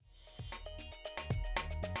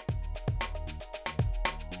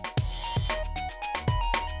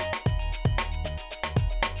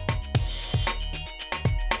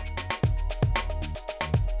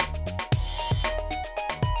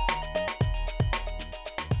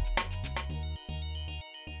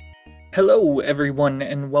Hello, everyone,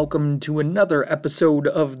 and welcome to another episode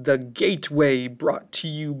of The Gateway, brought to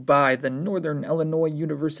you by the Northern Illinois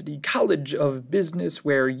University College of Business,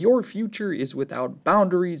 where your future is without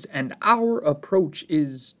boundaries and our approach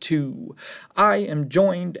is too. I am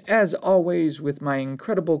joined, as always, with my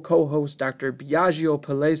incredible co host, Dr. Biagio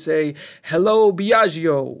Palese. Hello,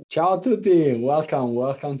 Biagio. Ciao a tutti,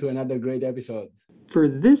 welcome to another great episode. For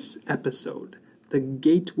this episode, the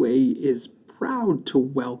Gateway is proud to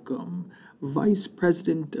welcome Vice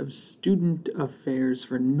President of Student Affairs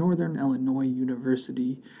for Northern Illinois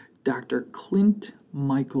University, Dr.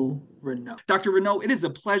 Clint-Michael Reneau. Dr. Reneau, it is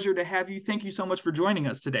a pleasure to have you. Thank you so much for joining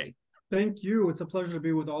us today. Thank you. It's a pleasure to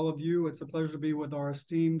be with all of you. It's a pleasure to be with our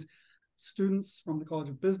esteemed students from the College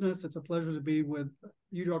of Business. It's a pleasure to be with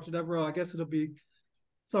you, Dr. Devereux. I guess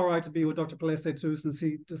it's all right to be with Dr. Palese too, since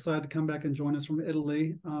he decided to come back and join us from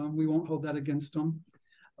Italy. We won't hold that against him.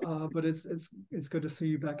 But it's good to see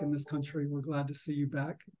you back in this country. We're glad to see you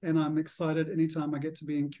back. And I'm excited anytime I get to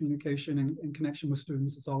be in communication and connection with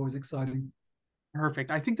students. It's always exciting. Perfect.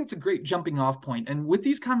 I think that's a great jumping off point. And with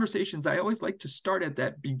these conversations, I always like to start at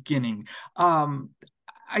that beginning.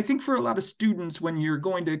 I think for a lot of students, when you're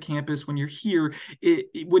going to campus, when you're here,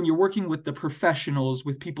 when you're working with the professionals,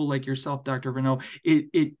 with people like yourself, Dr. Reneau,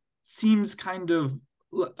 it seems kind of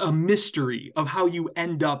a mystery of how you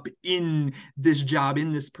end up in this job,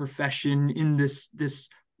 in this profession, in this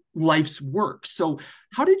life's work. So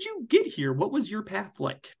how did you get here? What was your path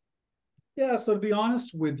like? Yeah, so to be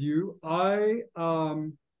honest with you, my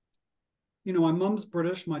mom's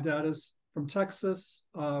British, my dad is from Texas.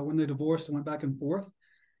 When they divorced, I went back and forth.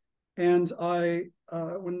 And my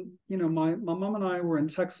mom and I were in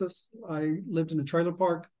Texas. I lived in a trailer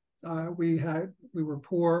park. We were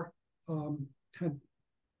poor, had,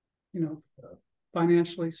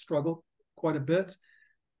 financially struggled quite a bit.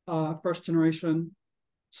 First generation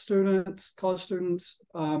students, college students.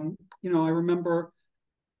 I remember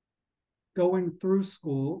going through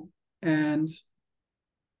school, and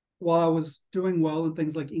while I was doing well in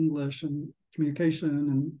things like English and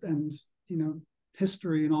communication and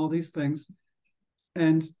history and all these things,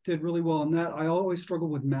 and did really well in that, I always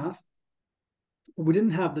struggled with math. We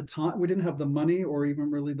didn't have the time, we didn't have the money, or even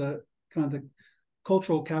really the kind of the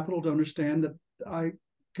cultural capital to understand that I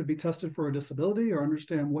could be tested for a disability or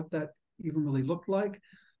understand what that even really looked like.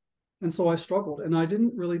 And so I struggled, and I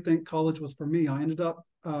didn't really think college was for me. I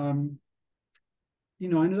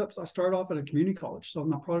started off at a community college. So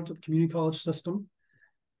I'm a product of the community college system.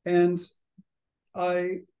 And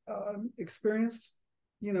I experienced,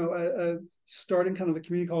 starting kind of the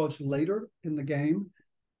community college later in the game.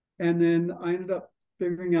 And then I ended up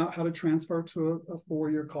figuring out how to transfer to a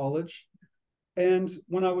four-year college. And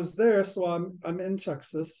when I was there, so I'm in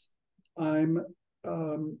Texas, I'm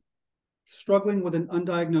struggling with an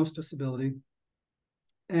undiagnosed disability.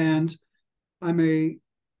 And I'm a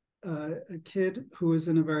kid who is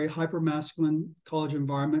in a very hyper-masculine college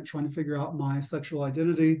environment, trying to figure out my sexual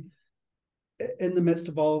identity in the midst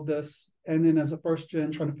of all of this. And then as a first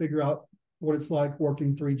gen, trying to figure out what it's like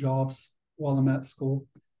working three jobs while I'm at school.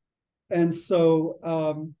 And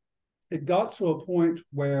so it got to a point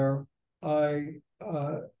where I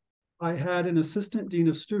had an assistant dean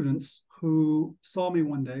of students who saw me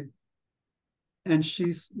one day, and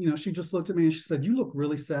she just looked at me and she said, "You look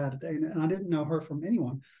really sad today." And I didn't know her from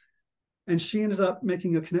anyone. And she ended up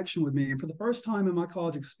making a connection with me. And for the first time in my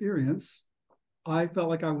college experience, I felt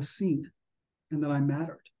like I was seen and that I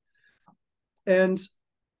mattered. And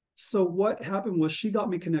so what happened was she got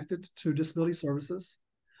me connected to disability services.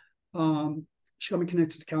 She got me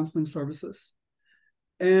connected to counseling services.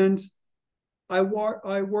 And I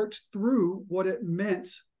worked through what it meant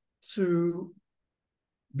to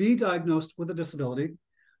be diagnosed with a disability,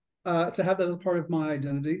 to have that as part of my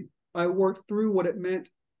identity. I worked through what it meant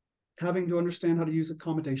having to understand how to use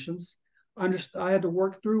accommodations. I had to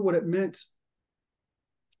work through what it meant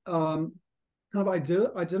kind of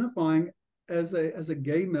identifying as a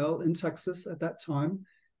gay male in Texas at that time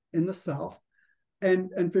in the South,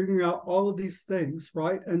 and figuring out all of these things,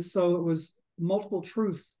 right? And so it was multiple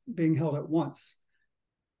truths being held at once.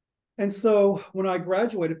 And so when I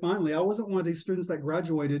graduated, finally, I wasn't one of these students that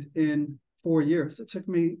graduated in 4 years. It took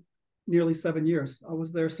me nearly 7 years. I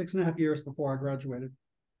was there 6.5 years before I graduated.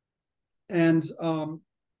 And I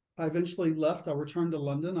eventually left. I returned to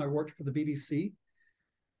London. I worked for the BBC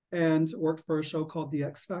and worked for a show called The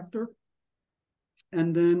X Factor.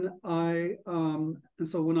 And then and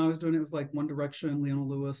so when I was doing it, it was like One Direction, Leona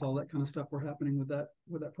Lewis, all that kind of stuff were happening with that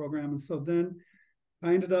program. And so then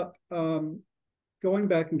I ended up going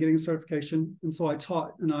back and getting certification. And so I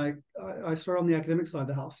taught, and I started on the academic side of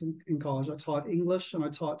the house in college. I taught English and I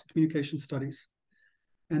taught communication studies.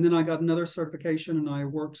 And then I got another certification and I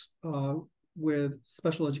worked with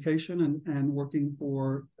special education and working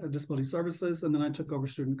for disability services. And then I took over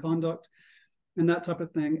student conduct and that type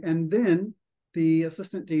of thing. And then the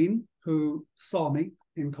assistant dean who saw me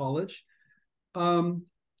in college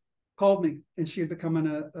called me, and she had become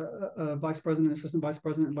a vice president, assistant vice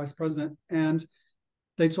president, and vice president. And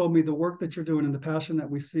they told me, the work that you're doing and the passion that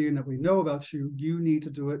we see and that we know about you, you need to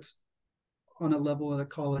do it on a level at a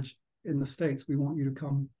college in the States. We want you to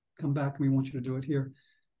come back, and we want you to do it here.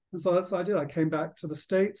 And so that's what I did. I came back to the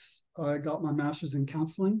States. I got my master's in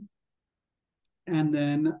counseling. And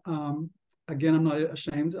then, again, I'm not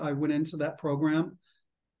ashamed, I went into that program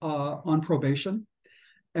on probation.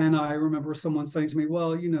 And I remember someone saying to me,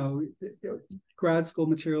 well, grad school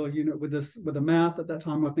material, with the math at that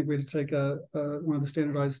time, I think we had to take one of the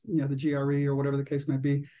standardized, the GRE or whatever the case may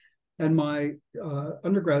be. And my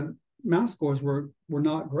undergrad math scores were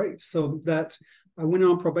not great. So that I went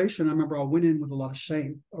on probation. I remember I went in with a lot of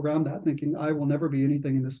shame around that, thinking I will never be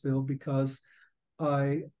anything in this field because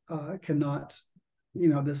I cannot,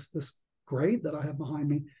 this grade that I have behind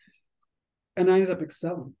me. And I ended up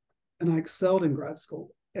excelling. And I excelled in grad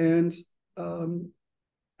school and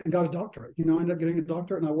got a doctorate. I ended up getting a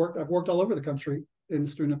doctorate, and I've worked all over the country in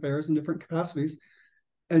student affairs in different capacities.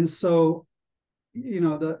 And so,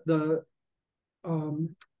 Dr.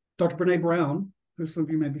 Brene Brown, who some of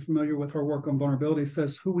you may be familiar with her work on vulnerability,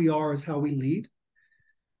 says who we are is how we lead.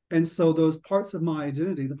 And so those parts of my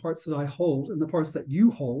identity, the parts that I hold and the parts that you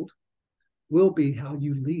hold, will be how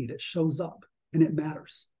you lead. It shows up and it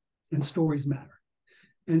matters, and stories matter.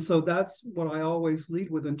 And so that's what I always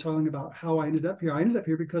lead with in telling about how I ended up here. I ended up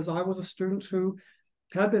here because I was a student who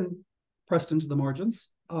had been pressed into the margins.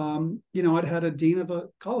 I'd had a dean of a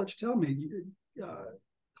college tell me,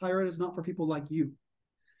 higher ed is not for people like you.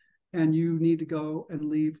 And you need to go and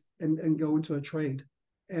leave and go into a trade.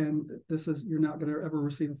 And you're not going to ever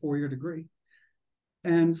receive a 4-year degree.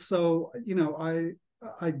 And so,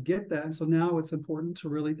 I get that. And so now it's important to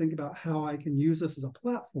really think about how I can use this as a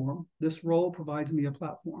platform. This role provides me a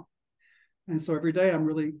platform. And so every day I'm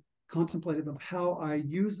really contemplative of how I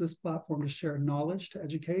use this platform to share knowledge, to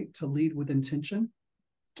educate, to lead with intention,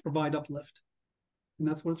 to provide uplift. And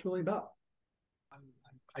that's what it's really about.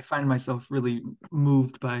 I find myself really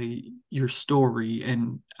moved by your story.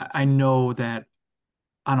 And I know that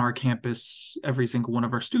on our campus, every single one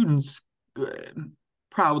of our students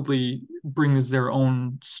proudly brings their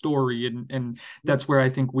own story, and that's where I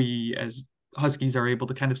think we as Huskies are able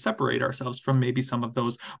to kind of separate ourselves from maybe some of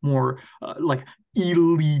those more like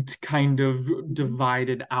elite kind of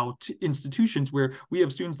divided out institutions where we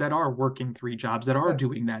have students that are working 3 jobs, that are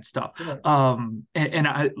doing that stuff. And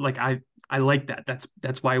I like that.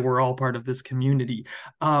 That's why we're all part of this community.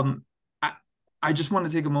 I just want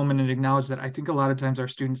to take a moment and acknowledge that I think a lot of times our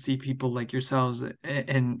students see people like yourselves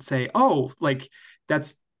and say, oh, like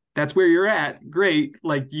that's where you're at. Great.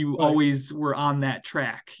 Like you always were on that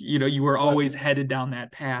track. You were always headed down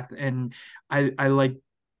that path. And I like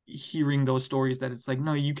hearing those stories that it's like,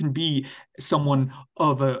 no, you can be someone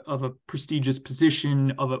of a prestigious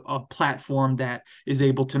position, of a platform that is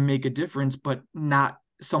able to make a difference, but not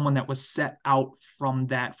someone that was set out from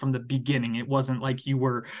the beginning. It wasn't like you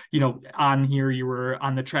were, on here, you were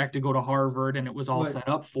on the track to go to Harvard and it was all set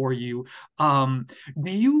up for you.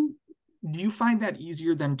 Do you find that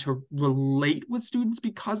easier than to relate with students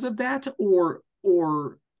because of that? Or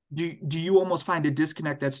do you almost find a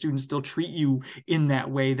disconnect that students still treat you in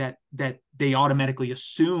that way, that they automatically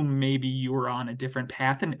assume maybe you were on a different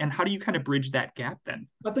path? And how do you kind of bridge that gap then?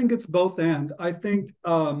 I think it's both and. I think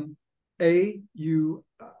I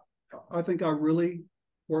think I really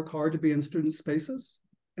work hard to be in student spaces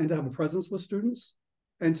and to have a presence with students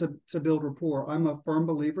and to build rapport. I'm a firm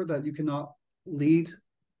believer that you cannot lead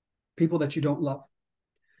people that you don't love.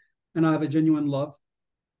 And I have a genuine love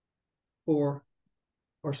for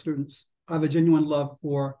our students. I have a genuine love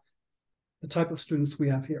for the type of students we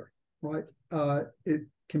have here, right? It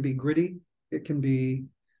can be gritty. It can be,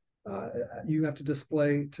 you have to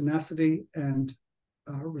display tenacity and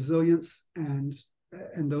resilience and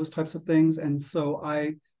those types of things. And so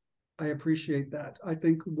I appreciate that. I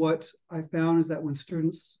think what I found is that when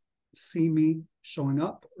students see me showing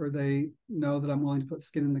up, or they know that I'm willing to put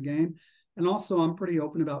skin in the game, and also I'm pretty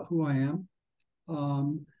open about who I am,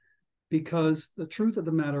 because the truth of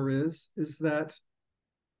the matter is that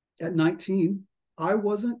at 19, I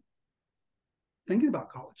wasn't thinking about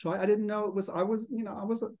college. So I didn't know it was, I was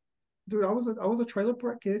dude, I was a trailer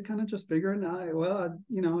park kid, kind of just figuring, I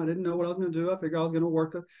didn't know what I was going to do. I figured I was going to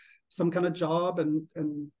work some kind of job, and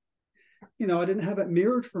I didn't have it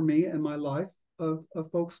mirrored for me in my life of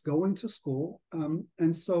folks going to school.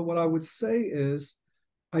 And so what I would say is,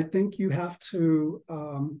 I think you have to,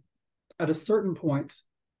 at a certain point,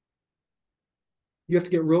 you have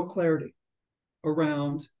to get real clarity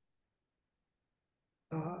around,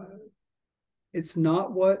 it's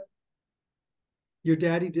not what your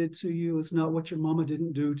daddy did to you. It's not what your mama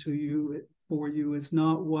didn't do to you, for you. It's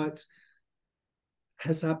not what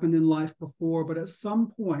has happened in life before. But at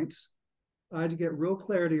some point, I had to get real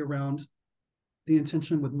clarity around the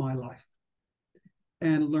intention with my life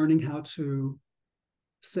and learning how to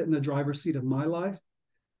sit in the driver's seat of my life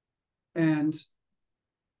and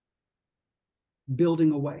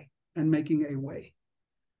building a way and making a way.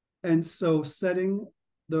 And so setting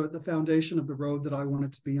the foundation of the road that I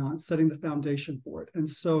wanted to be on, setting the foundation for it. And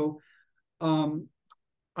so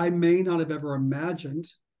I may not have ever imagined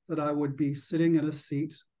that I would be sitting in a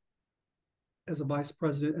seat as a vice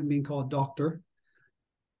president and being called doctor,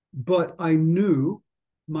 but I knew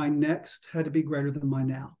my next had to be greater than my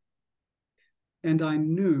now. And I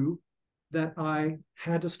knew that I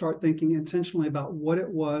had to start thinking intentionally about what it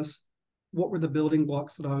was, what were the building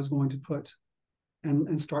blocks that I was going to put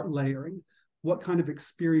and start layering. What kind of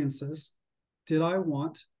experiences did I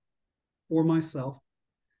want for myself?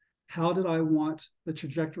 How did I want the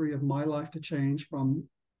trajectory of my life to change from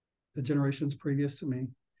the generations previous to me?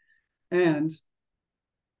 And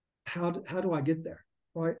how do I get there,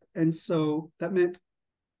 right? And so that meant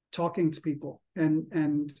talking to people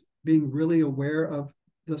and being really aware of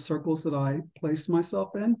the circles that I placed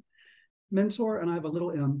myself in. Mentor, and I have a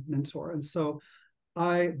little M, mentor. And so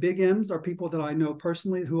big M's are people that I know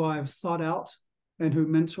personally, who I have sought out and who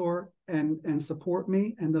mentor and support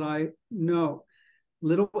me, and that I know.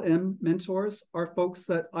 Little M mentors are folks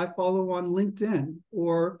that I follow on LinkedIn,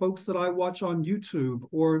 or folks that I watch on YouTube,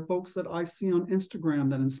 or folks that I see on Instagram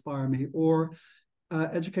that inspire me, or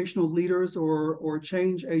educational leaders or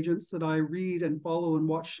change agents that I read and follow and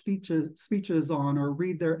watch speeches on, or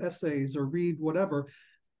read their essays, or read whatever.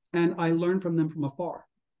 And I learn from them from afar.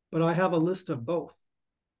 But I have a list of both,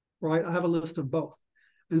 right? I have a list of both.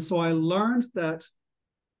 And so I learned that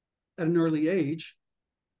at an early age,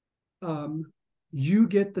 you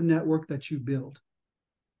get the network that you build.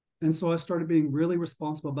 And so I started being really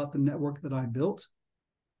responsible about the network that I built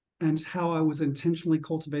and how I was intentionally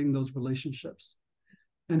cultivating those relationships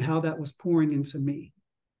and how that was pouring into me.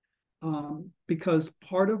 Because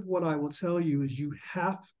part of what I will tell you is you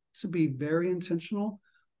have to be very intentional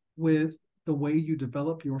with the way you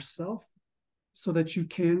develop yourself so that you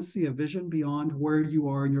can see a vision beyond where you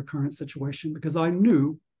are in your current situation. Because I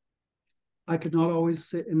knew I could not always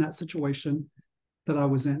sit in that situation that I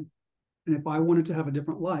was in. And if I wanted to have a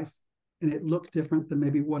different life and it looked different than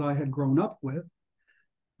maybe what I had grown up with,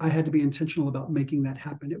 I had to be intentional about making that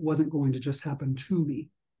happen. It wasn't going to just happen to me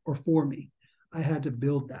or for me. I had to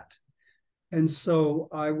build that. And so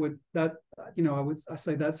I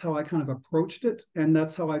say that's how I kind of approached it. And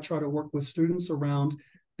that's how I try to work with students around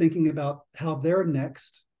thinking about how their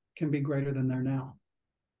next can be greater than their now.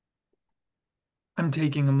 I'm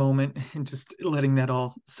taking a moment and just letting that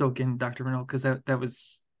all soak in, Dr. Reneau, because that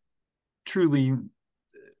was truly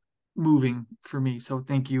moving for me. So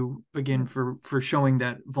thank you again for showing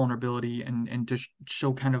that vulnerability and to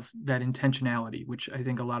show kind of that intentionality, which I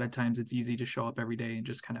think a lot of times it's easy to show up every day and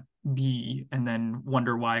just kind of be, and then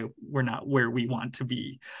wonder why we're not where we want to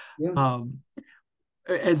be. Yeah.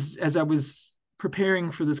 As I was preparing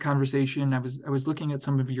for this conversation, I was looking at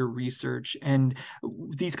some of your research, and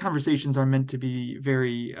these conversations are meant to be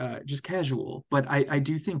very just casual, but I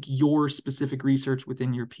do think your specific research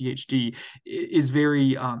within your PhD is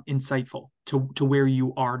very insightful to where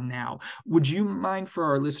you are now. Would you mind, for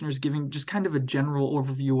our listeners, giving just kind of a general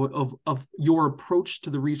overview of your approach to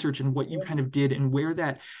the research and what you kind of did, and where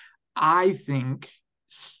that I think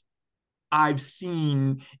I've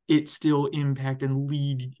seen it still impact and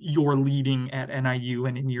lead your leading at NIU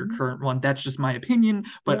and in your current one? That's just my opinion,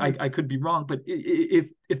 but Yeah. I could be wrong. But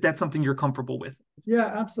if that's something you're comfortable with. Yeah,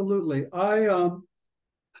 absolutely.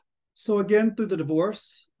 So again, through the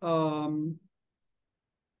divorce, through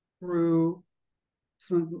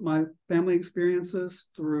some of my family experiences,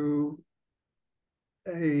 through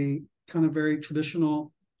a kind of very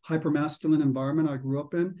traditional hypermasculine environment I grew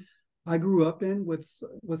up in with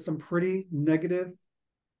some pretty negative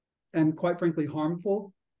and, quite frankly,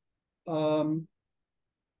 harmful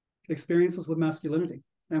experiences with masculinity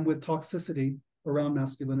and with toxicity around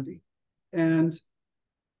masculinity. And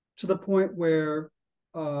to the point where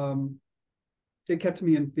It kept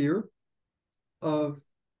me in fear of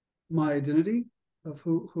my identity, of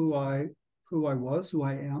who I was, who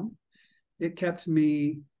I am. It kept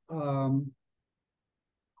me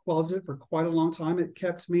closeted for quite a long time. It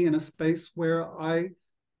kept me in a space where I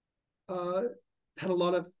had a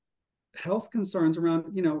lot of health concerns around,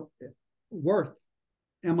 worth.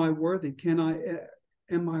 Am I worthy? Am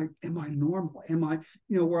I normal? Am I,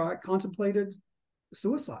 where I contemplated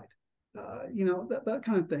suicide, that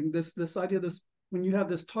kind of thing. This idea, this, when you have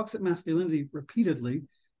this toxic masculinity repeatedly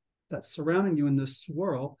that's surrounding you in this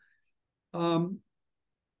swirl, I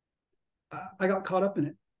got caught up in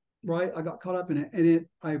it, right? I got caught up in it, and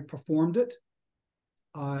I performed it.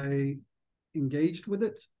 I engaged with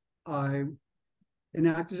it. I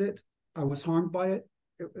enacted it. I was harmed by it.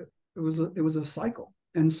 It was a cycle.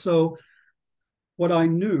 And so what I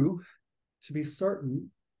knew to be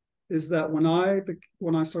certain is that when I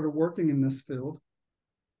started working in this field,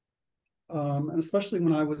 and especially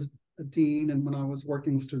when I was a dean and when I was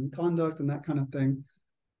working with student conduct and that kind of thing,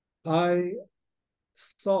 I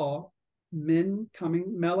saw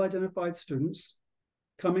male identified students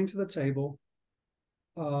coming to the table,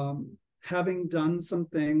 having done some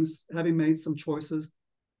things, having made some choices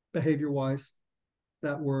behavior wise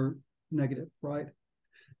that were negative, right?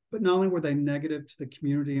 But not only were they negative to the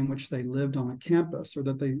community in which they lived on a campus or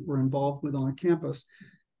that they were involved with on a campus,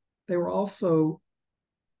 they were also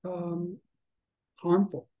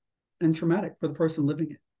harmful and traumatic for the person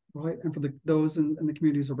living it, right? And for those in the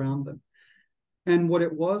communities around them. And what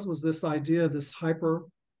it was this idea, this hyper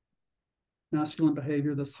masculine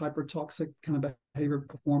behavior, this hyper toxic kind of behavior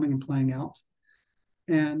performing and playing out,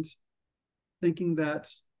 and thinking that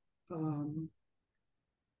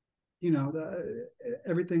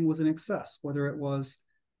everything was in excess, whether it was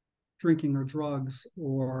drinking or drugs,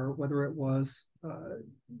 or whether it was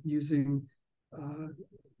using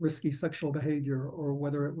risky sexual behavior, or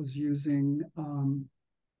whether it was using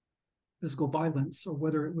physical violence, or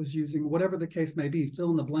whether it was using, whatever the case may be,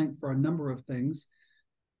 fill in the blank for a number of things,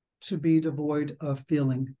 to be devoid of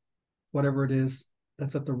feeling whatever it is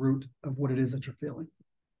that's at the root of what it is that you're feeling.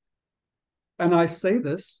 And I say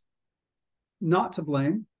this not to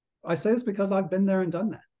blame. I say this because I've been there and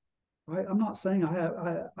done that, right? I'm not saying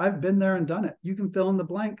I've been there and done it. You can fill in the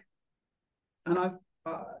blank. And I've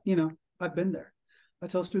been there. I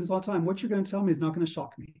tell students all the time, what you're going to tell me is not going to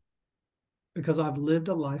shock me, because I've lived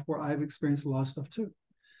a life where I've experienced a lot of stuff too.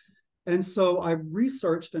 And so I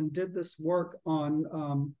researched and did this work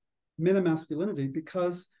on men and masculinity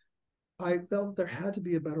because I felt there had to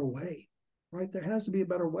be a better way, right? There has to be a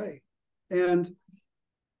better way. And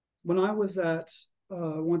when I was at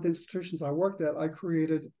one of the institutions I worked at, I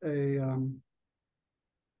created a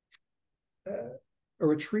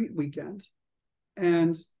retreat weekend.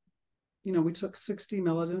 And, we took 60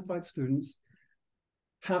 male-identified students.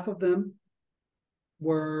 Half of them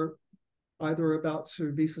were either about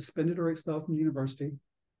to be suspended or expelled from the university.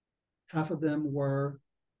 Half of them were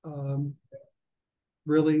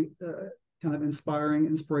really kind of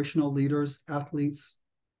inspirational leaders, athletes,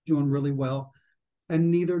 doing really well.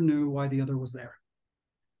 And neither knew why the other was there.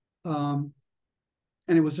 And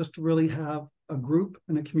it was just to really have a group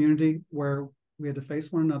and a community where we had to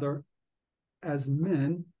face one another as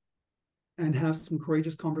men and have some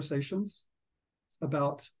courageous conversations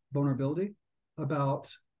about vulnerability,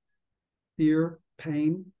 about fear,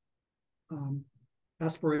 pain,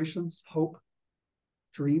 aspirations, hope,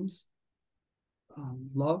 dreams,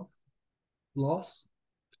 love, loss,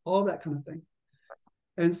 all that kind of thing.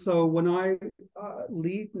 And so when I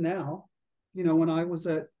lead now, when I was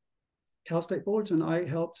at Cal State Fullerton, I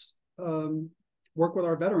helped work with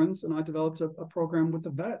our veterans, and I developed a program with the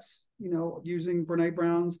vets, using Brene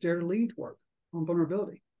Brown's Dare to Lead work on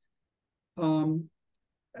vulnerability. And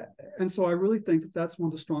so I really think that that's one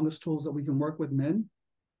of the strongest tools that we can work with men,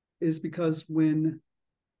 is because when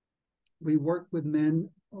we work with men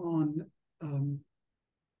on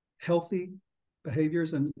healthy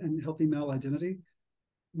behaviors and healthy male identity,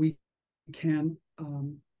 we can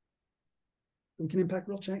impact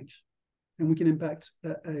real change, and we can impact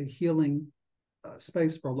a healing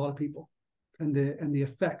space for a lot of people, and the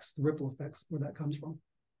effects, the ripple effects, where that comes from.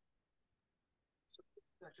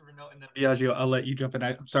 Dr. Reneau, and then Biagio, I'll let you jump in.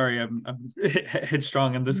 I'm sorry, I'm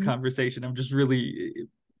headstrong in this conversation. I'm just really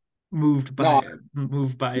moved by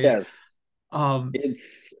it. Yes.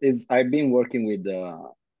 It's I've been working with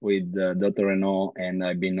Dr. Reneau, and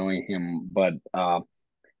I've been knowing him, but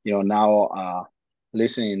now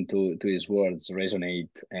listening to his words resonate,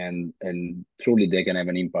 and truly they can have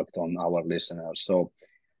an impact on our listeners. So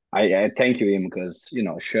I thank you him, because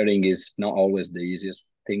sharing is not always the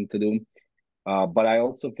easiest thing to do, But I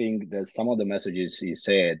also think that some of the messages he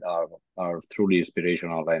said are truly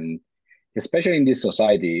inspirational, and especially in this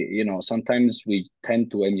society, sometimes we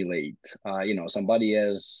tend to emulate. Somebody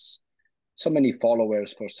has so many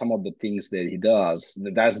followers for some of the things that he does.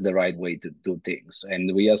 That's the right way to do things,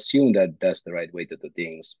 and we assume that that's the right way to do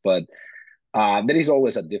things. But there is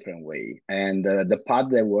always a different way, and the path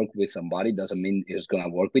that works with somebody doesn't mean it's gonna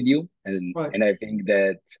work with you. And Right. and I think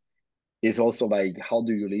that is also like, how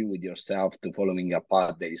do you live with yourself to following a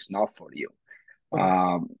path that is not for you? Right.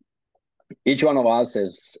 Um, each one of us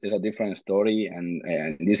is a different story, and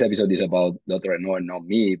this episode is about Dr. Reneau and not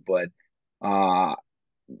me, but uh,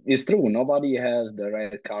 it's true. Nobody has the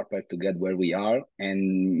red carpet to get where we are,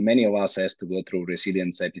 and many of us has to go through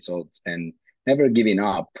resilience episodes and never giving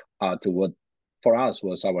up to what for us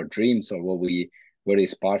was our dreams or what we were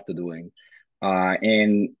inspired to doing.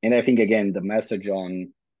 And I think again the message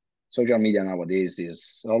on social media nowadays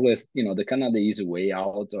is always, the kind of the easy way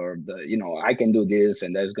out, or I can do this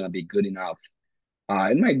and that's gonna be good enough.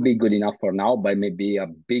 It might be good enough for now, but maybe a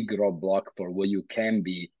big roadblock for what you can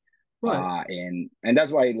be. Right. And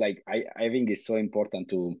that's why, like, I think it's so important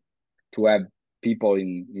to have people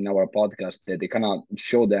in our podcast that they kind of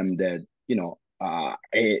show them that,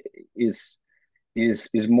 is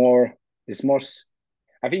is more is more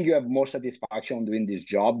I think you have more satisfaction doing this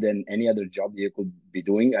job than any other job you could be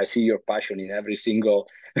doing. I see your passion in every single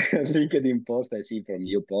LinkedIn post I see from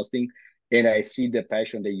you posting, and I see the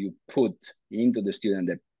passion that you put into the student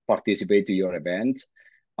that participate to your events.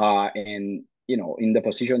 And in the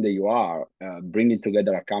position that you are, bringing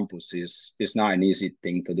together a campus is not an easy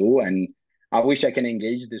thing to do. And I wish I can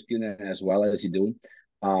engage the student as well as you do.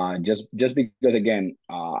 Just because again,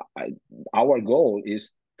 our goal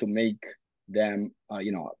is to make them,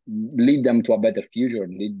 lead them to a better future,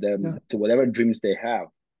 lead them Yeah. to whatever dreams they have,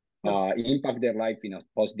 Yeah. impact their life in a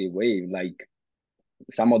positive way. Like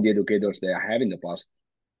some of the educators that I have in the past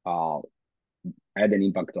uh, had an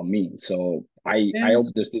impact on me. So I And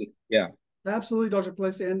hope this, yeah. absolutely, Dr.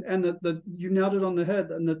 Palesi, and the you nailed it on the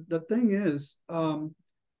head. And the thing is, the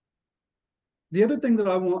other thing that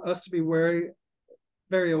I want us to be very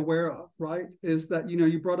aware of, right, is that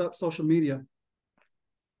you brought up social media.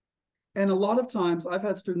 And a lot of times I've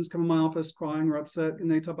had students come in my office crying or upset,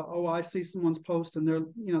 and they talk about, oh, I see someone's post and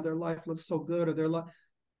their life looks so good, or their life.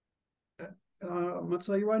 I'm gonna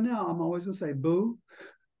tell you right now, I'm always gonna say, boo,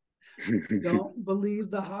 don't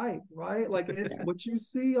believe the hype, right? Like, it's Yeah. what you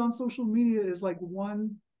see on social media is like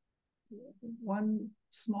one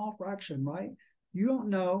small fraction, right? You don't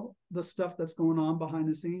know the stuff that's going on behind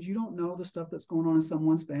the scenes. You don't know the stuff that's going on in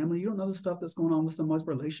someone's family. You don't know the stuff that's going on with someone's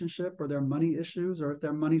relationship, or their money issues, or if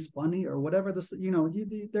their money's funny, or whatever. There's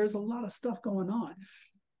a lot of stuff going on.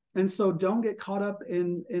 And so don't get caught up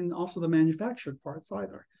in also the manufactured parts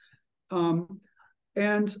either.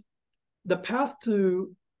 And the path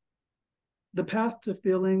to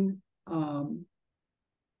feeling,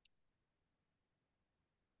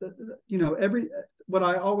 every what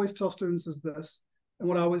I always tell students is this, and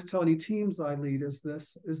what I always tell any teams I lead is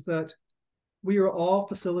this, is that we are all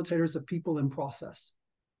facilitators of people in process.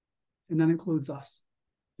 And that includes us.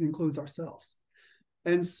 It includes ourselves.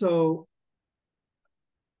 And so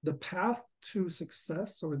the path to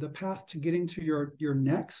success, or the path to getting to your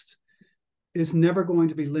next, is never going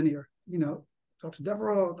to be linear. Dr.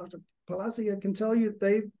 Devereaux, Dr. Palazzi can tell you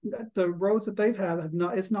the roads that they've had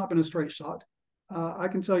it's not been a straight shot. I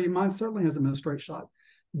can tell you mine certainly hasn't been a straight shot.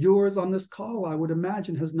 Yours on this call, I would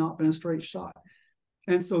imagine, has not been a straight shot.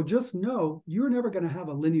 And so just know you're never going to have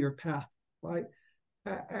a linear path, right?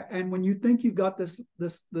 And when you think you've got this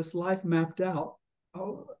life mapped out,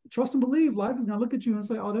 trust and believe life is going to look at you and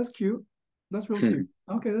say, oh, that's cute. That's real cute.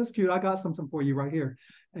 Okay, that's cute. I got something for you right here.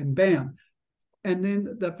 And bam. And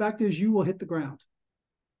then the fact is, you will hit the ground.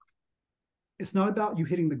 It's not about you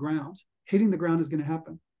hitting the ground. Hitting the ground is going to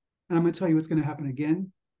happen. And I'm going to tell you, it's going to happen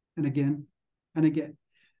again and again and again.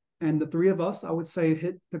 And the three of us, I would say,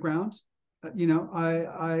 hit the ground.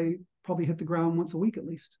 I probably hit the ground once a week at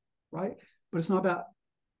least, right? But it's not about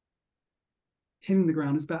hitting the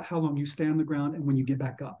ground. It's about how long you stay on the ground and when you get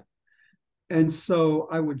back up. And so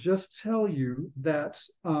I would just tell you that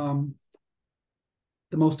the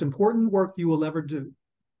most important work you will ever do,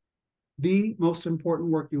 the most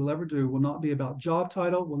important work you will ever do, will not be about job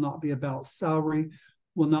title, will not be about salary,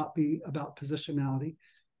 will not be about positionality.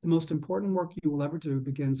 The most important work you will ever do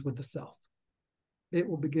begins with the self. It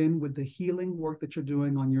will begin with the healing work that you're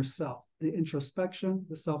doing on yourself, the introspection,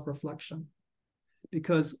 the self-reflection.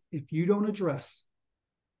 Because if you don't address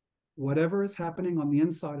whatever is happening on the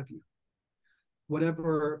inside of you,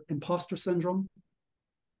 whatever imposter syndrome,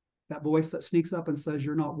 that voice that sneaks up and says,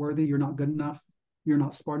 you're not worthy, you're not good enough, you're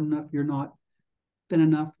not smart enough, you're not thin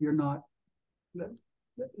enough, you're not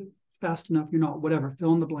fast enough, you're not whatever,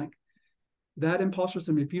 fill in the blank. That imposter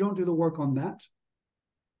syndrome, if you don't do the work on that,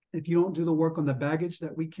 if you don't do the work on the baggage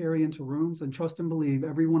that we carry into rooms, and trust and believe,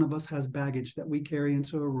 every one of us has baggage that we carry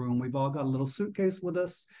into a room. We've all got a little suitcase with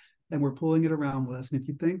us and we're pulling it around with us. And if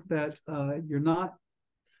you think that you're not,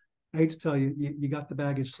 I hate to tell you, you got the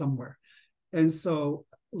baggage somewhere. And so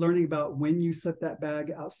learning about when you set that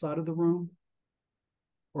bag outside of the room,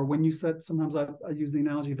 or when you set, sometimes I use the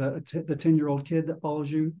analogy of the 10-year-old kid that follows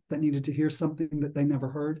you that needed to hear something that they never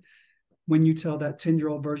heard. When you tell that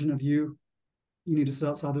 10-year-old version of you, you need to sit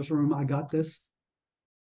outside this room, I got this.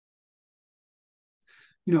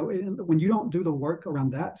 You know, when you don't do the work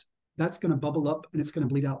around that, that's going to bubble up and it's going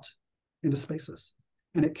to bleed out into spaces.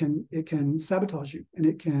 And it can sabotage you, and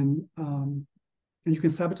and you can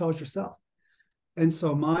sabotage yourself. And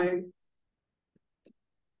so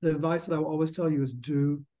the advice that I will always tell you is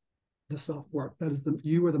do the self-work. That is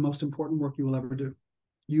you are the most important work you will ever do.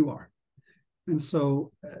 You are. And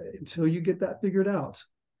so until you get that figured out,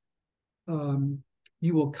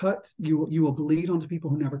 you will bleed onto people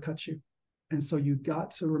who never cut you. And so you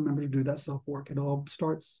got to remember to do that self-work. It all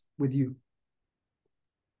starts with you.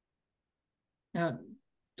 Now,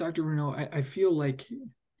 Dr. Reneau, I feel like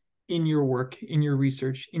in your work, in your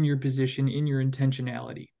research, in your position, in your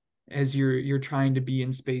intentionality, as you're trying to be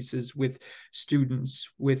in spaces with students,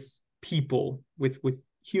 with people, with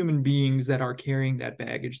human beings that are carrying that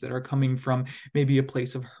baggage, that are coming from maybe a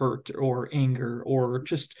place of hurt or anger or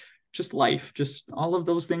just life, just all of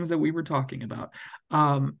those things that we were talking about.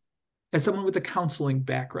 As someone with a counseling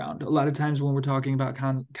background, a lot of times when we're talking about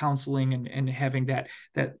counseling and having that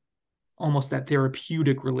almost that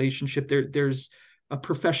therapeutic relationship, there's a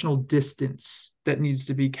professional distance that needs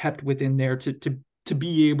to be kept within there to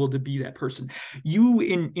be able to be that person. You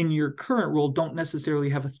in your current role don't necessarily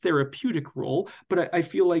have a therapeutic role, but I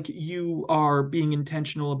feel like you are being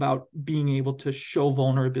intentional about being able to show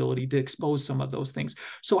vulnerability, to expose some of those things.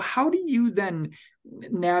 So how do you then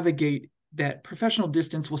navigate that professional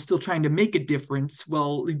distance while still trying to make a difference,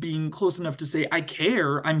 while being close enough to say, I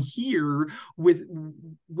care, I'm here,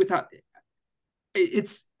 without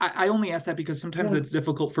I only ask that because sometimes it's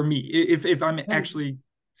difficult for me if I'm actually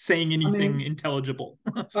saying anything intelligible.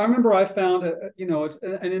 I remember I found,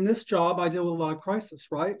 and in this job, I deal with a lot of crisis,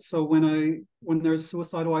 right? So when there's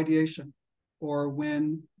suicidal ideation, or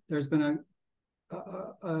when there's been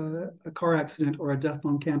a car accident or a death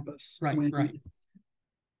on campus, right.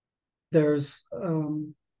 There's a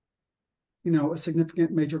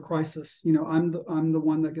significant major crisis, I'm the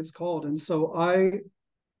one that gets called. And so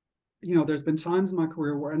there's been times in my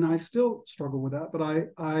career where, and I still struggle with that, but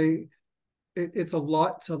it's a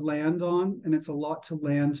lot to land on, and it's a lot to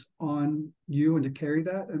land on you and to carry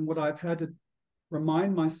that. And what I've had to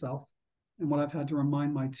remind myself, and what I've had to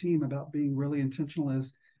remind my team about being really intentional,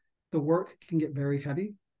 is the work can get very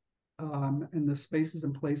heavy. And the spaces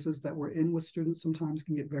and places that we're in with students sometimes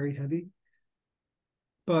can get very heavy.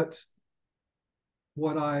 But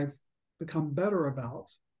what I've become better about,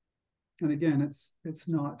 and again,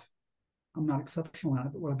 I'm not exceptional at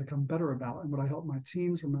it, but what I've become better about, and what I help my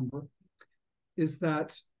teams remember, is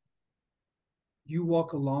that you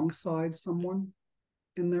walk alongside someone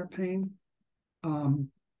in their pain. You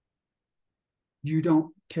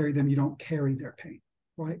don't carry them, you don't carry their pain,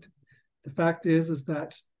 right? The fact is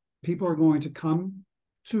that people are going to come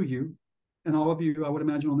to you, and all of you, I would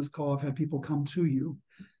imagine on this call, have had people come to you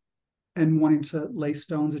and wanting to lay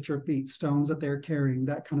stones at your feet, stones that they're carrying,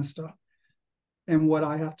 that kind of stuff. And what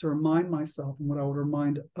I have to remind myself, and what I would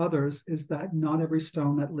remind others, is that not every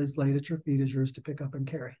stone that is laid at your feet is yours to pick up and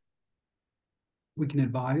carry. We can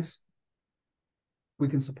advise, we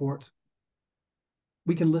can support,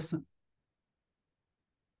 we can listen,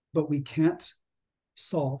 but we can't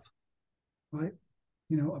solve, right?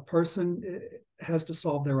 A person has to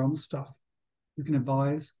solve their own stuff. You can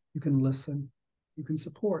advise, you can listen, you can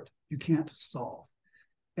support, you can't solve.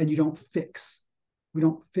 And you don't fix. We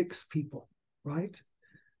don't fix people, right?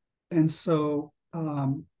 And so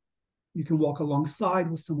you can walk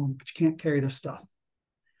alongside with someone, but you can't carry their stuff.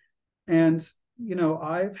 And,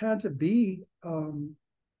 I've had to be, I've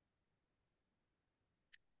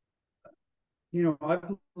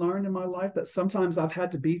learned in my life that sometimes I've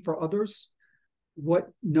had to be for others what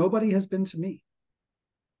nobody has been to me.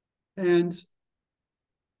 And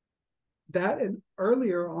that, and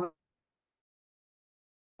earlier on,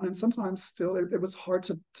 and sometimes still, it was hard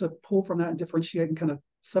to pull from that and differentiate and kind of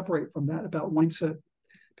separate from that, about wanting to,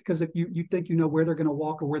 because if you think you know where they're going to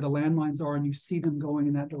walk or where the landmines are, and you see them going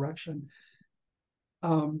in that direction,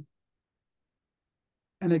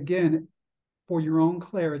 And again, for your own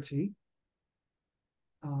clarity,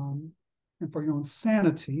 and for your own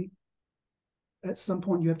sanity, at some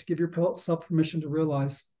point you have to give yourself permission to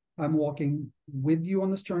realize I'm walking with you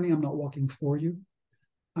on this journey. I'm not walking for you.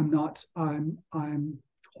 I'm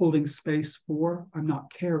holding space for, I'm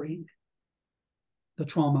not carrying the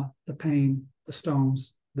trauma, the pain, the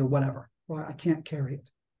stones, the whatever. Right? I can't carry it.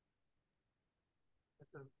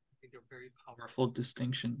 I think a very powerful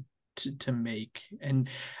distinction to make, and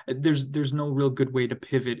there's no real good way to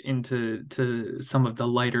pivot into some of the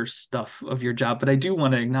lighter stuff of your job, but I do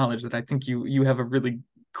want to acknowledge that I think you have a really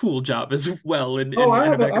cool job as well I in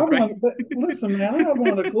have, effect, right? listen, man, I have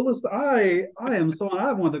one of the coolest. I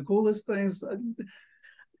have one of the coolest things,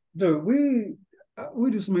 dude. We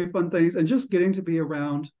do so many fun things, and just getting to be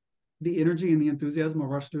around the energy and the enthusiasm of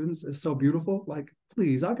our students is so beautiful. Like,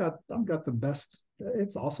 please, I've got the best.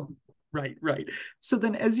 It's awesome. Right. So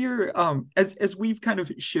then as you're as we've kind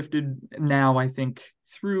of shifted now, I think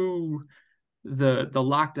through the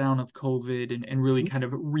lockdown of COVID and really kind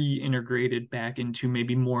of reintegrated back into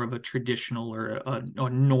maybe more of a traditional or a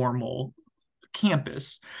normal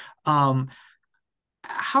campus. How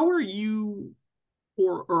are you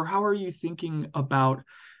or how are you thinking about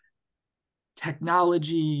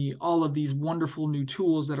technology, all of these wonderful new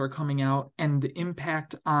tools that are coming out, and the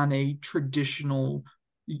impact on a traditional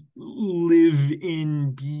live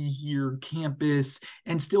in, be here campus,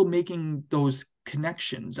 and still making those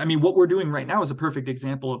connections? I mean, what we're doing right now is a perfect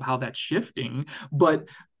example of how that's shifting, but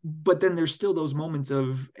then there's still those moments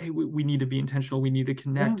of, hey, we need to be intentional, we need to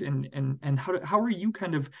connect. And how are you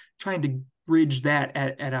kind of trying to bridge that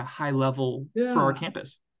at a high level for our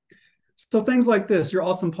campus? So things like this, your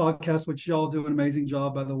awesome podcast, which y'all do an amazing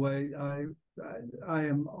job, by the way. I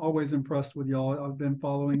am always impressed with y'all. I've been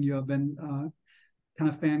following you. I've been kind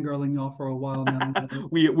of fangirling y'all for a while now.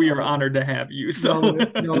 we are honored to have you. So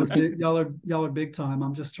y'all are big time.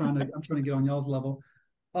 I'm trying to get on y'all's level.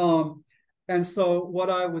 And so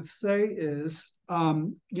what I would say is,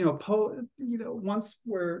 once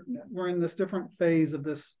we're in this different phase of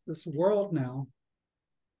this world now,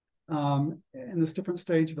 in this different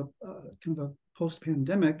stage of a kind of a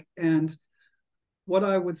post-pandemic, and what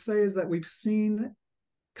I would say is that we've seen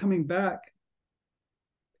coming back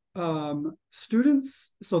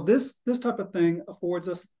students. So this type of thing affords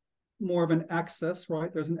us more of an access,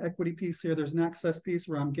 right? There's an equity piece here. There's an access piece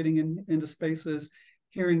where I'm getting into spaces,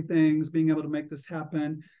 hearing things, being able to make this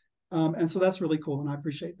happen. And so that's really cool. And I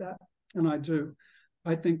appreciate that. And I do.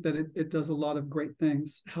 I think that it does a lot of great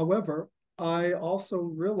things. However, I also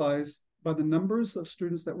realize by the numbers of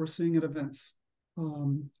students that we're seeing at events,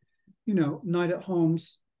 Night at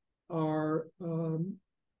Homes, our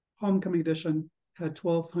homecoming edition had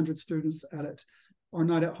 1,200 students at it. Our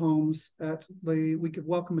Night at Homes at the Week of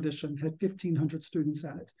Welcome edition had 1,500 students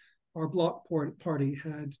at it. Our block party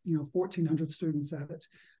had 1,400 students at it.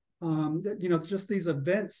 Just these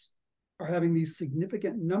events are having these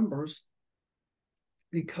significant numbers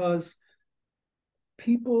because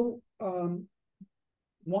people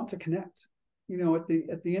want to connect. At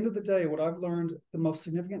the end of the day, what I've learned, the most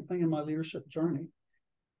significant thing in my leadership journey,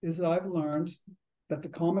 is that I've learned that the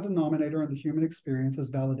common denominator in the human experience is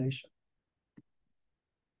validation.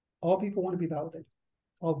 All people want to be validated,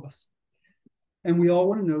 all of us. And we all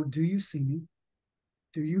want to know, do you see me?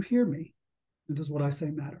 Do you hear me? And does what I say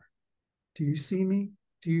matter? Do you see me?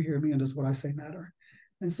 Do you hear me? And does what I say matter?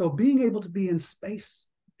 And so being able to be in space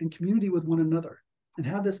and community with one another and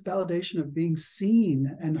have this validation of being seen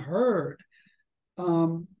and heard,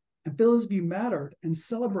 and feel as if you mattered and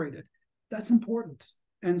celebrated, that's important.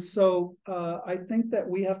 And so I think that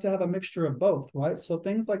we have to have a mixture of both, right? So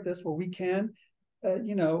things like this where we can,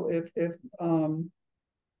 if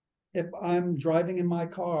I'm driving in my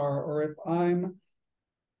car, or if I'm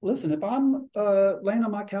laying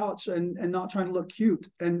on my couch and not trying to look cute,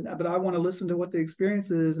 but I want to listen to what the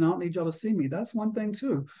experience is, and I don't need y'all to see me, that's one thing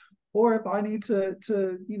too. Or if I need to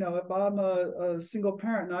if I'm a single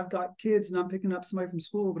parent and I've got kids and I'm picking up somebody from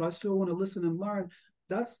school, but I still want to listen and learn,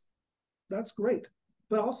 that's great.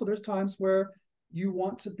 But also there's times where you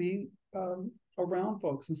want to be around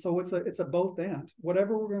folks. And so it's a both and.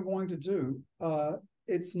 Whatever we're going to do,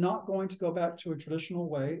 it's not going to go back to a traditional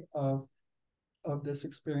way of this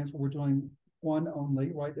experience where we're doing one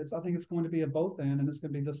only, right? I think it's going to be a both and it's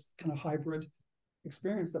going to be this kind of hybrid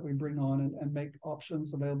experience that we bring on and make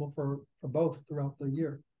options available for both throughout the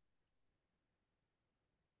year.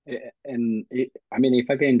 And if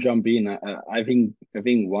I can jump in, I think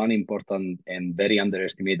one important and very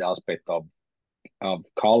underestimated aspect of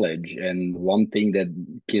college, and one thing that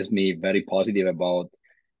gives me very positive about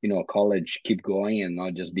college keep going and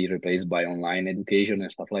not just be replaced by online education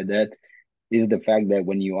and stuff like that, is the fact that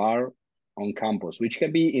when you are on campus, which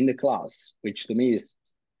can be in the class, which to me is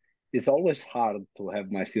it's always hard to have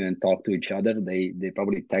my students talk to each other. They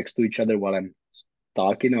probably text to each other while I'm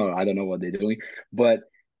talking, or I don't know what they're doing. But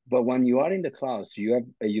when you are in the class, you have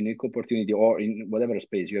a unique opportunity, or in whatever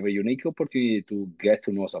space, you have a unique opportunity to get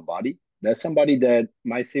to know somebody. That's somebody that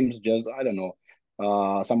might seem just, I don't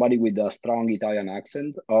know, somebody with a strong Italian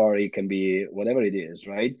accent, or it can be whatever it is,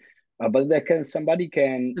 right? But that can somebody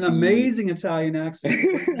can An be amazing Italian accent.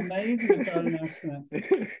 An amazing Italian accent.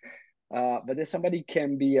 but then somebody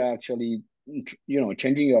can be actually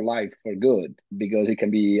changing your life for good, because it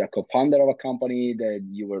can be a co-founder of a company that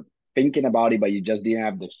you were thinking about it but you just didn't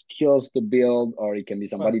have the skills to build, or it can be Right.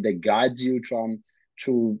 somebody that guides you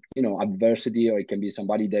through adversity, or it can be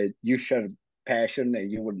somebody that you share passion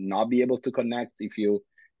and you would not be able to connect if you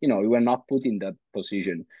were not put in that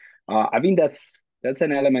position. I think that's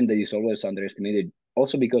an element that is always underestimated,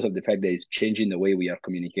 also because of the fact that it's changing the way we are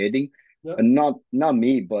communicating. Yep. And not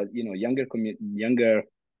me, but younger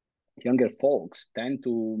folks tend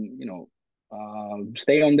to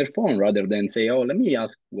stay on their phone rather than say, oh, let me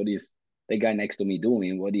ask what is the guy next to me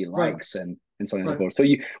doing, what he Right. likes, and so on and so Right. forth. So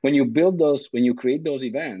when you create those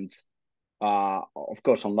events, of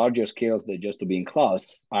course on larger scales than just to be in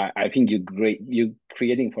class, I think you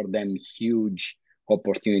creating for them huge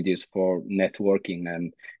opportunities for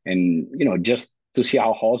networking and just to see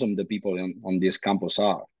how awesome the people on this campus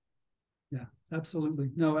are. Yeah, absolutely.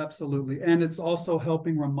 No, absolutely. And it's also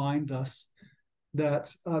helping remind us that,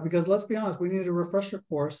 because let's be honest, we needed a refresher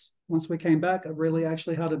course once we came back of really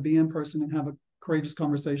actually how to be in person and have a courageous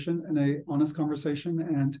conversation and a honest conversation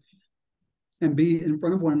and be in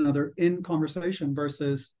front of one another in conversation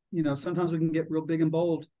versus, sometimes we can get real big and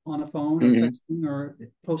bold on a phone or Mm-hmm. texting or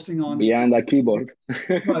posting on. Behind a keyboard.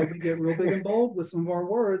 Right. We get real big and bold with some of our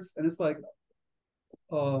words. And it's like,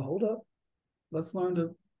 hold up. Let's learn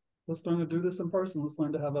to do this in person. Let's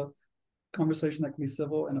learn to have a conversation that can be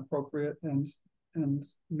civil and appropriate and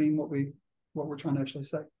mean what we're trying to actually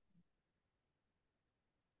say.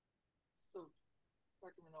 So,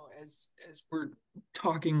 Dr. Reneau, as we're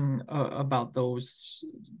talking about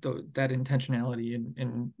that intentionality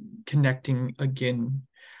and connecting again,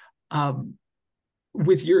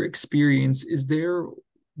 with your experience, is there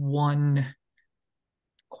one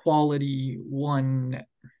quality, one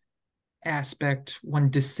aspect, one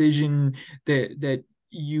decision that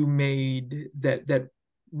you made that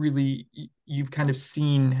really you've kind of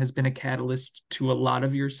seen has been a catalyst to a lot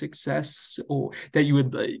of your success, or that you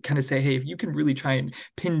would kind of say, hey, if you can really try and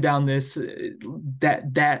pin down this,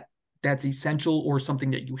 that's essential, or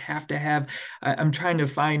something that you have to have? I'm trying to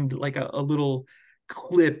find like a little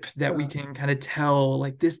clip that we can kind of tell,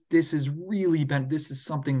 like this is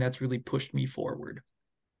something that's really pushed me forward.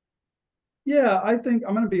 Yeah, I think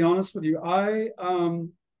I'm going to be honest with you. I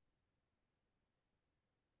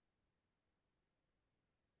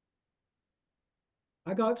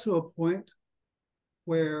got to a point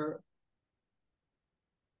where,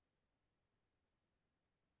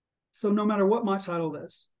 so no matter what my title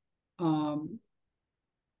is,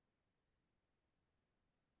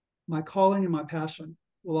 my calling and my passion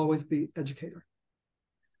will always be educator.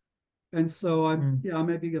 And so I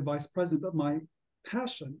may be a vice president, but my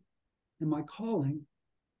passion and my calling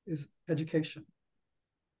is education.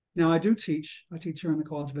 Now I teach here in the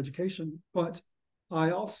College of Education, but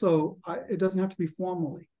it doesn't have to be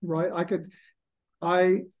formally, right?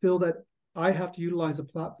 I feel that I have to utilize a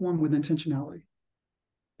platform with intentionality.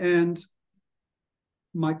 And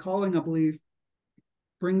my calling, I believe,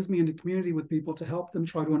 brings me into community with people to help them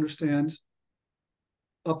try to understand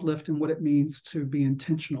uplift and what it means to be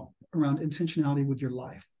intentional around intentionality with your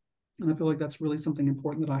life. And I feel like that's really something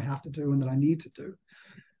important that I have to do and that I need to do.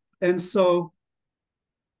 And so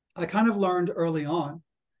I kind of learned early on,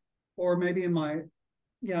 or maybe in my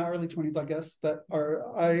early 20s, I guess,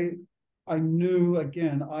 I knew,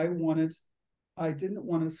 again, I didn't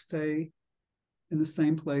want to stay in the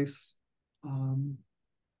same place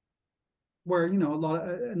where, a lot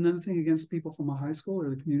of, another thing against people from my high school or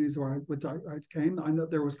the communities where I came, I know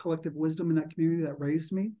there was collective wisdom in that community that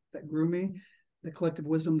raised me, that grew me, the collective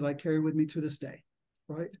wisdom that I carry with me to this day,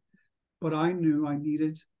 right? But I knew I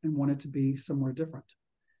needed and wanted to be somewhere different.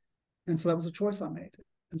 And so that was a choice I made.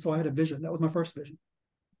 And so I had a vision. That was my first vision,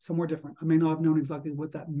 somewhere different. I may not have known exactly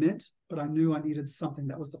what that meant, but I knew I needed something.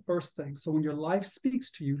 That was the first thing. So when your life speaks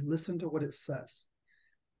to you, listen to what it says.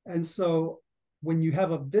 And so when you have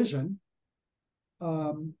a vision,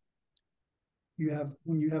 when you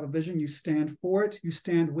have a vision, you stand for it, you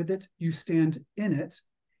stand with it, you stand in it,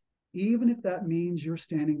 even if that means you're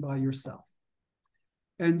standing by yourself.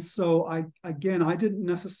 And so I didn't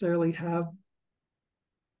necessarily have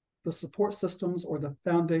the support systems or the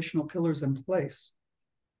foundational pillars in place.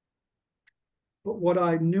 But what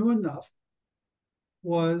I knew enough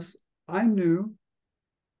was I knew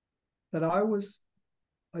that I was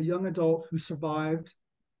a young adult who survived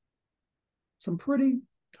some pretty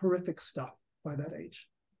horrific stuff by that age.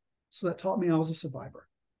 So that taught me I was a survivor.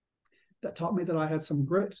 That taught me that I had some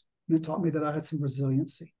grit, and it taught me that I had some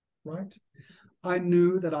resiliency, right? I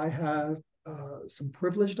knew that I had some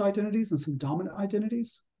privileged identities and some dominant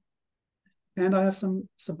identities, and I have some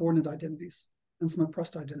subordinate identities and some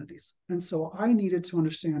oppressed identities. And so I needed to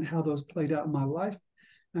understand how those played out in my life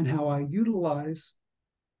and how I utilize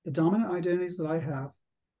the dominant identities that I have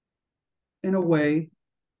in a way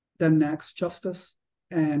that enacts justice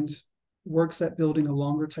and works at building a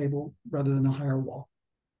longer table rather than a higher wall,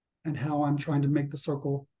 and how I'm trying to make the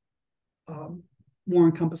circle more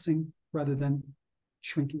encompassing rather than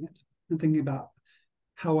shrinking it, and thinking about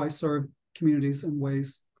how I serve communities in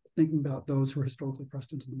ways, thinking about those who are historically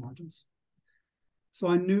pressed into the margins. So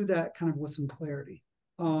I knew that kind of with some clarity.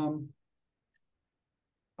 I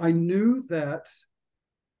knew that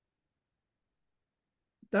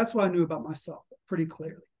that's what I knew about myself pretty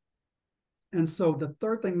clearly. And so the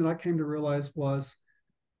third thing that I came to realize was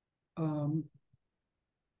when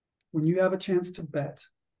you have a chance to bet,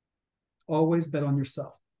 always bet on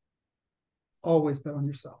yourself. Always bet on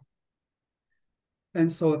yourself.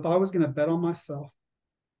 And so if I was going to bet on myself,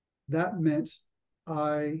 that meant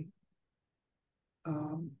I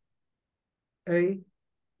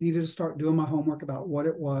needed to start doing my homework about what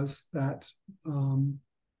it was that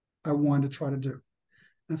I wanted to try to do.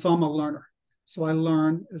 And so I'm a learner. So I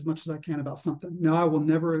learn as much as I can about something. Now, I will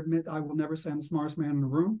never say I'm the smartest man in the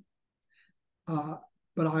room,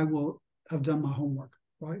 but I will have done my homework,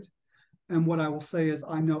 right? And what I will say is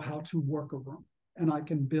I know how to work a room, and I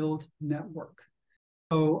can build network.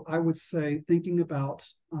 So I would say thinking about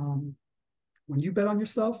when you bet on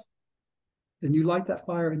yourself, then you light that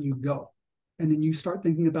fire and you go. And then you start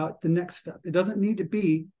thinking about the next step. It doesn't need to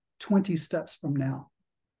be 20 steps from now,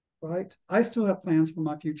 right? I still have plans for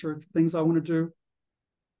my future, things I want to do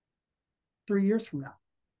 3 years from now,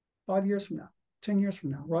 5 years from now, 10 years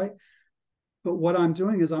from now, right? But what I'm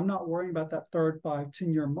doing is I'm not worrying about that third, 5,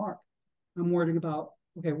 10-year mark. I'm worrying about,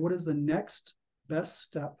 okay, what is the next best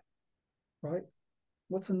step, right?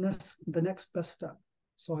 What's the next best step?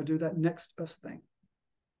 So I do that next best thing.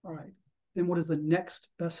 All right. Then what is the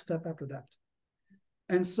next best step after that?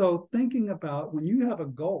 And so thinking about when you have a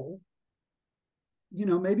goal,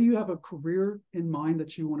 maybe you have a career in mind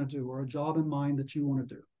that you want to do, or a job in mind that you want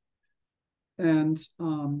to do. And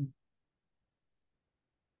I'm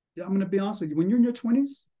going to be honest with you, when you're in your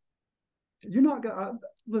 20s, you're not going to,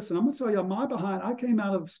 listen, I'm going to tell you, I came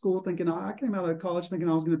out of school thinking, I came out of college thinking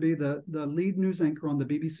I was going to be the lead news anchor on the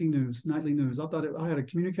BBC News, nightly news. I thought I had a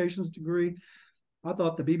communications degree. I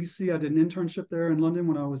thought the BBC, I did an internship there in London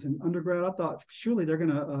when I was in undergrad. I thought surely they're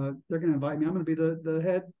gonna invite me. I'm gonna be the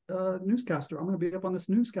head newscaster. I'm gonna be up on this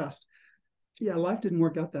newscast. Yeah, life didn't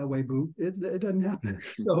work out that way, boo. It doesn't happen.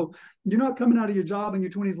 So you're not coming out of your job in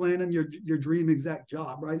your 20s landing your dream exact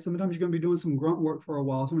job, right? Sometimes you're gonna be doing some grunt work for a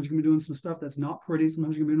while. Sometimes you're gonna be doing some stuff that's not pretty.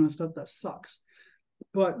 Sometimes you're gonna be doing stuff that sucks.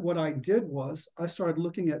 But what I did was I started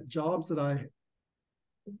looking at jobs that I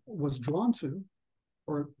was drawn to,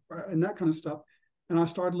 and that kind of stuff. And I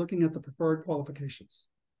started looking at the preferred qualifications,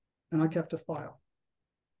 and I kept a file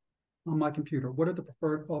on my computer. What are the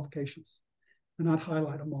preferred qualifications? And I'd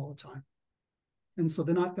highlight them all the time. And so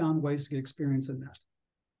then I found ways to get experience in that.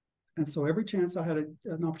 And so every chance I had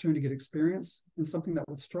an opportunity to get experience in something that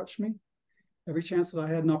would stretch me, every chance that I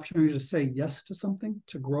had an opportunity to say yes to something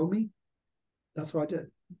to grow me, that's what I did.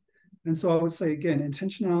 And so I would say, again,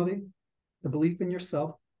 intentionality, the belief in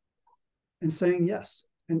yourself, and saying yes.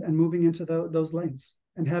 And moving into those lanes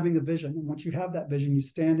and having a vision. And once you have that vision, you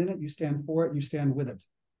stand in it, you stand for it, you stand with it,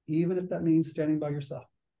 even if that means standing by yourself.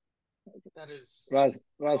 That is Russ,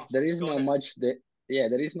 awesome. there is not much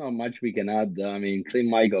there is not much we can add. I mean,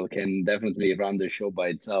 Clint-Michael can definitely run the show by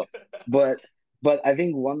itself. But I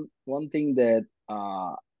think one thing that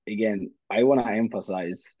again I want to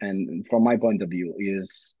emphasize, and from my point of view,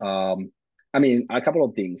 is I mean, a couple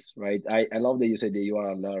of things, right? I love that you said that you are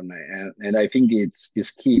a learner, and I think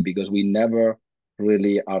it's key because we never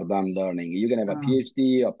really are done learning. You can have a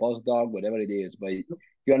PhD, a postdoc, whatever it is, but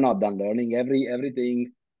you're not done learning.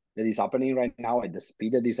 Everything that is happening right now at the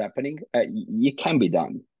speed that is happening, it can be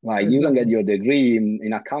done. Like you can get your degree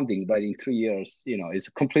in accounting, but in 3 years, it's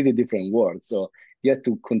a completely different world. So you have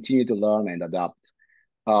to continue to learn and adapt.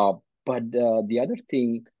 But the other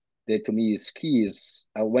thing that to me is key is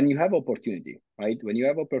when you have opportunity, right? When you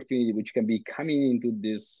have opportunity, which can be coming into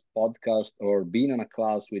this podcast or being in a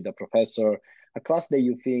class with a professor, a class that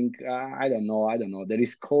you think, I don't know, there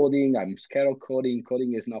is coding, I'm scared of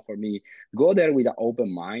coding is not for me. Go there with an open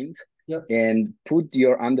mind. Yep. And put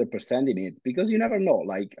your 100% in it, because you never know.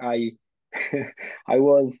 Like I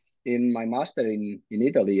was in my master in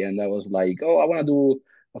Italy, and I was like, oh, I want to do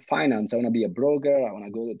a finance. I want to be a broker. I want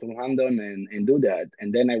to go to London and do that.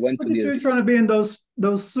 And then I went to Look at you trying this. to be in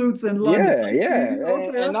those suits in London. Yeah, I see yeah. you.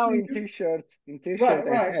 Okay, I And now see in you. t-shirt, Right, and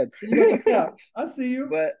right. hat. You got your cap. I see you.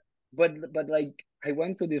 but but like I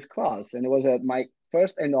went to this class, and it was my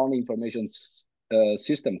first and only information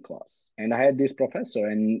system class, and I had this professor,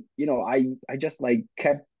 and I just like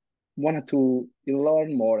kept wanted to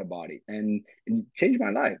learn more about it, and it changed my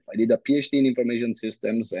life. I did a PhD in information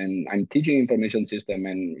systems, and I'm teaching information system,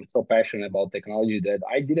 and I'm so passionate about technology that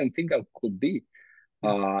I didn't think I could be.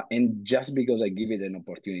 Yeah. And just because I give it an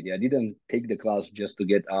opportunity, I didn't take the class just to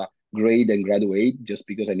get a grade and graduate, just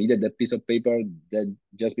because I needed that piece of paper, that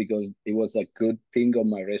just because it was a good thing on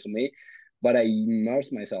my resume, but I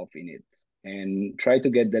immersed myself in it and try to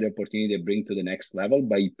get that opportunity to bring to the next level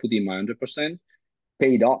by putting my 100%.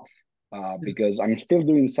 Paid off, Yeah. because I'm still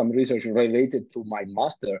doing some research related to my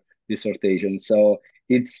master dissertation. So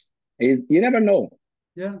you never know.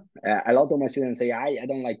 Yeah. A lot of my students say, I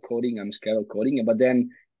don't like coding, I'm scared of coding. But then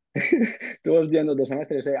towards the end of the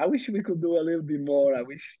semester, they say, I wish we could do a little bit more. I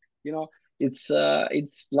wish, it's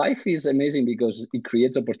life is amazing because it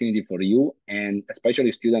creates opportunity for you, and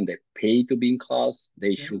especially students that pay to be in class,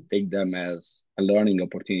 they Yeah. should take them as a learning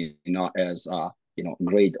opportunity, not as a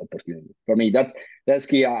great opportunity. For me, that's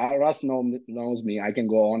key. Russ knows me. I can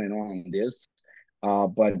go on and on this.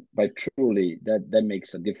 But truly, that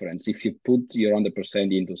makes a difference. If you put your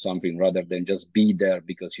 100% into something rather than just be there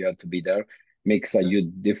because you have to be there, makes a Yeah.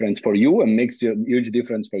 huge difference for you, and makes a huge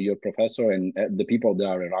difference for your professor and the people that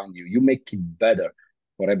are around you. You make it better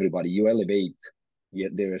for everybody. You elevate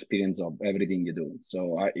their experience of everything you do. So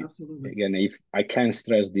Absolutely. again, if I can't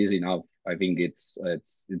stress this enough, I think it's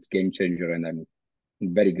game changer, and I'm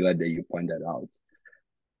very glad that you point that out.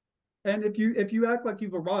 And if you act like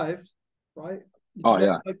you've arrived, right? Oh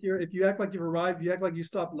yeah. If you act like you've arrived, you act like you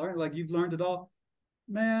stopped learning, like you've learned it all.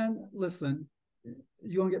 Man, listen,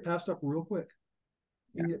 you're gonna get passed up real quick.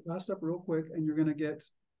 You can get passed up real quick, and you're gonna get,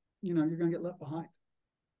 you're gonna get left behind.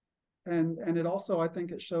 And it also, I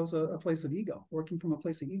think, it shows a place of ego, working from a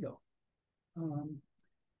place of ego. Um,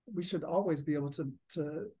 we should always be able to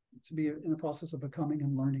be in a process of becoming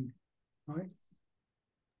and learning, right?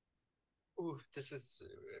 Ooh, this is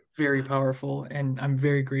very powerful, and I'm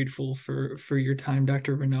very grateful for your time,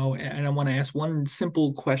 Dr. Reneau. And I want to ask one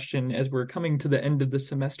simple question as we're coming to the end of the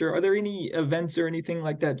semester. Are there any events or anything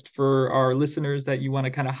like that for our listeners that you want to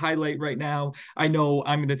kind of highlight right now? I know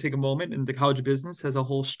I'm going to take a moment, and the College of Business has a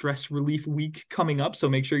whole stress relief week coming up, so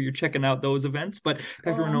make sure you're checking out those events. But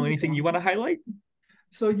Dr. Reneau, anything you want to highlight?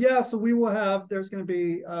 So we will have, there's going to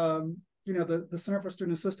be, the Center for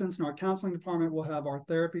Student Assistance in our counseling department will have our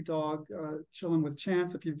therapy dog chilling with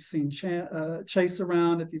Chance. If you've seen Chase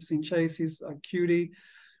around, if you've seen Chase, he's a cutie.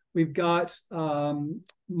 We've got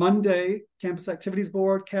Monday, Campus Activities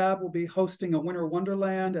Board, CAB will be hosting a Winter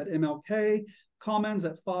Wonderland at MLK Commons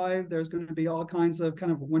at 5. There's going to be all kinds of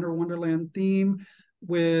kind of Winter Wonderland theme,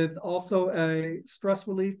 with also a stress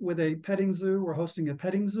relief with a petting zoo. We're hosting a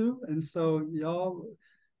petting zoo. And so y'all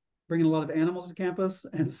bringing a lot of animals to campus.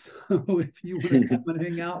 And so if you want to come and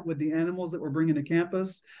hang out with the animals that we're bringing to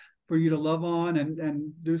campus for you to love on,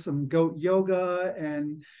 and do some goat yoga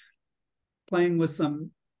and playing with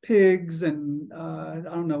some pigs, and I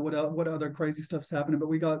don't know what other crazy stuff's happening, but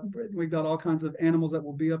we got all kinds of animals that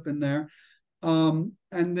will be up in there. And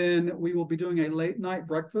then we will be doing a late night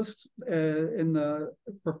breakfast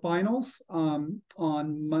for finals on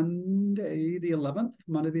Monday the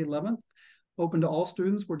 11th, open to all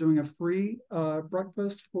students. We're doing a free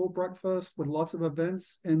breakfast, full breakfast with lots of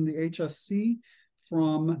events in the HSC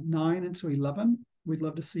from 9 until 11. We'd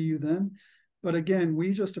love to see you then. But again,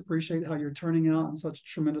 we just appreciate how you're turning out in such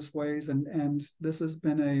tremendous ways. And this has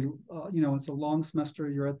been it's a long semester.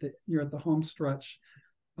 You're at the home stretch.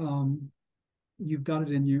 You've got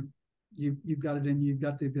it in you. You've got it in you. You've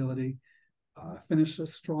got the ability. Finish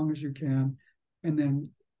as strong as you can, and then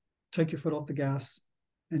take your foot off the gas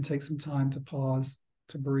and take some time to pause,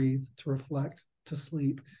 to breathe, to reflect, to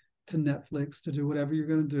sleep, to Netflix, to do whatever you're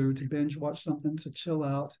going to do, to binge watch something, to chill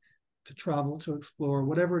out, to travel, to explore,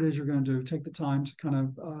 whatever it is you're going to do. Take the time to kind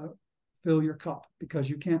of fill your cup, because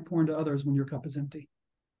you can't pour into others when your cup is empty.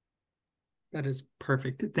 That is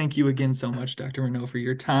perfect. Thank you again so much, Dr. Reneau, for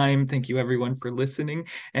your time. Thank you, everyone, for listening.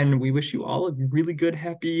 And we wish you all a really good,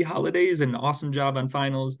 happy holidays and awesome job on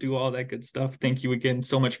finals. Do all that good stuff. Thank you again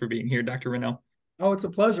so much for being here, Dr. Reneau. Oh, it's a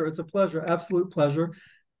pleasure. It's a pleasure. Absolute pleasure.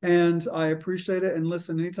 And I appreciate it. And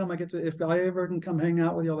listen, anytime I get to, if I ever can come hang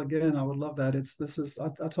out with y'all again, I would love that.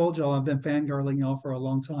 I told y'all I've been fangirling y'all for a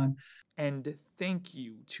long time. And thank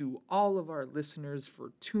you to all of our listeners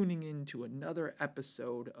for tuning in to another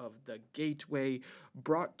episode of The Gateway,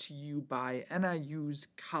 brought to you by NIU's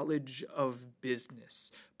College of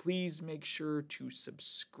Business. Please make sure to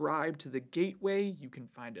subscribe to The Gateway. You can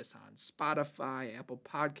find us on Spotify, Apple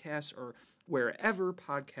Podcasts, or wherever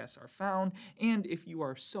podcasts are found. And if you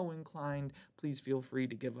are so inclined, please feel free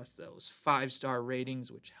to give us those 5-star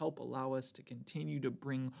ratings, which help allow us to continue to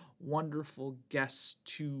bring wonderful guests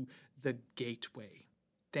to the Gateway.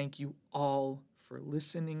 Thank you all for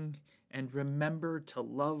listening, and remember to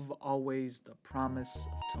love always the promise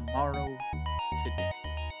of tomorrow today.